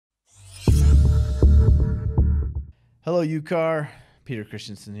Hello, UCAR. Peter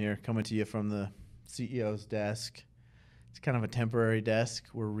Christensen here, coming to you from the CEO's desk. It's kind of a temporary desk.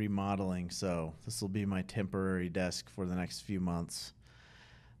 We're remodeling, so this will be my temporary desk for the next few months.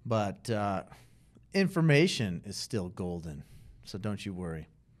 But information is still golden, so don't you worry.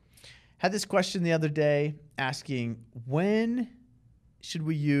 Had this question the other day asking, when should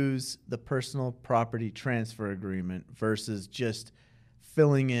we use the personal property transfer agreement versus just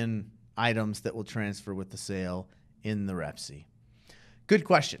filling in items that will transfer with the sale in the REPC? Good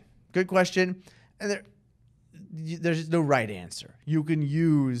question. Good question. And there's no right answer. You can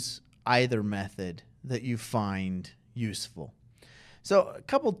use either method that you find useful. So a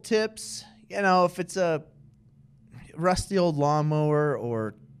couple tips, if it's a rusty old lawnmower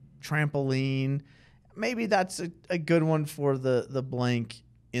or trampoline, maybe that's a good one for the blank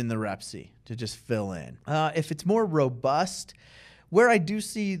in the REPC to just fill in. If it's more robust, where I do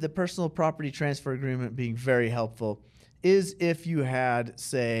see the personal property transfer agreement being very helpful is if you had,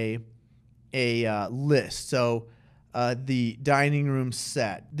 say, a list. So the dining room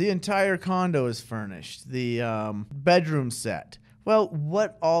set, the entire condo is furnished, the bedroom set. Well,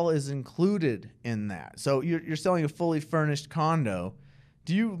 what all is included in that? So you're selling a fully furnished condo.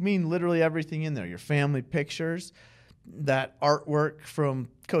 Do you mean literally everything in there? Your family pictures, that artwork from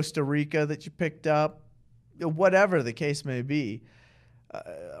Costa Rica that you picked up, whatever the case may be.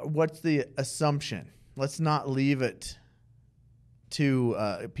 What's the assumption? Let's not leave it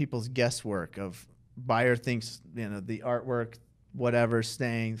to people's guesswork of buyer thinks, the artwork, whatever,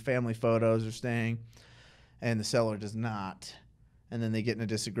 staying, family photos are staying, and the seller does not. And then they get in a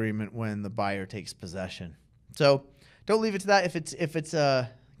disagreement when the buyer takes possession. So don't leave it to that. If it's a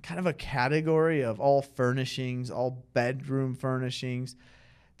kind of a category of all furnishings, all bedroom furnishings,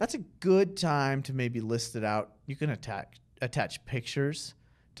 that's a good time to maybe list it out. You can attach pictures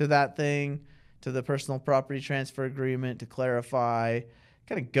to that thing, to the personal property transfer agreement to clarify,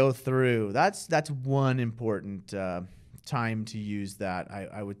 kind of go through. That's one important time to use that,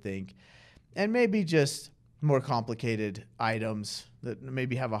 I would think. And maybe just more complicated items that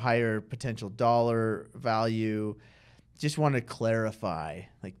maybe have a higher potential dollar value. Just want to clarify,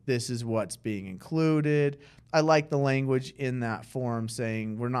 like, this is what's being included. I like the language in that form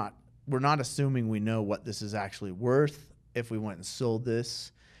saying we're not assuming we know what this is actually worth if we went and sold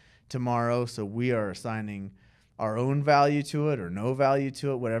this tomorrow. So we are assigning our own value to it or no value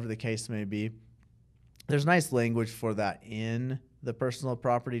to it, whatever the case may be. There's nice language for that in the personal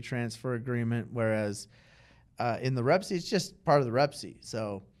property transfer agreement, whereas in the REPC, it's just part of the REPC.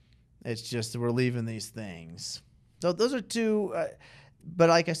 So it's just we're leaving these things. So those are two. But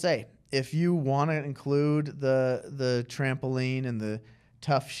like I say, if you want to include the trampoline and the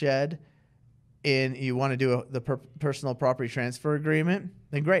tough shed, and you want to do the personal property transfer agreement,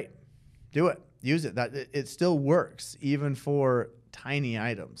 then great. Do it. Use it. It still works, even for tiny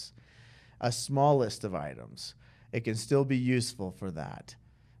items, a small list of items. It can still be useful for that.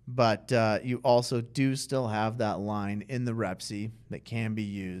 But you also do still have that line in the REPC that can be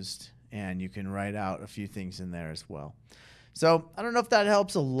used, and you can write out a few things in there as well. So I don't know if that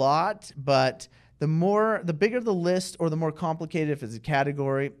helps a lot, but the bigger the list or the more complicated if it's a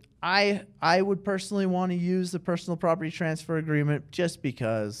category, I would personally want to use the personal property transfer agreement just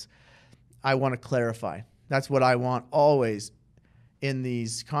because I want to clarify. That's what I want always in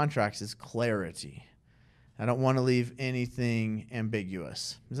these contracts is clarity. I don't want to leave anything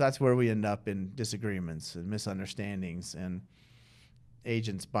ambiguous, because that's where we end up in disagreements and misunderstandings and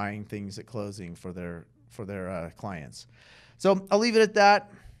agents buying things at closing for their clients. So I'll leave it at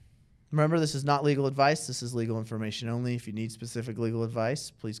that. Remember, this is not legal advice. This is legal information only. If you need specific legal advice,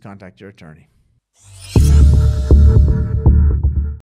 please contact your attorney.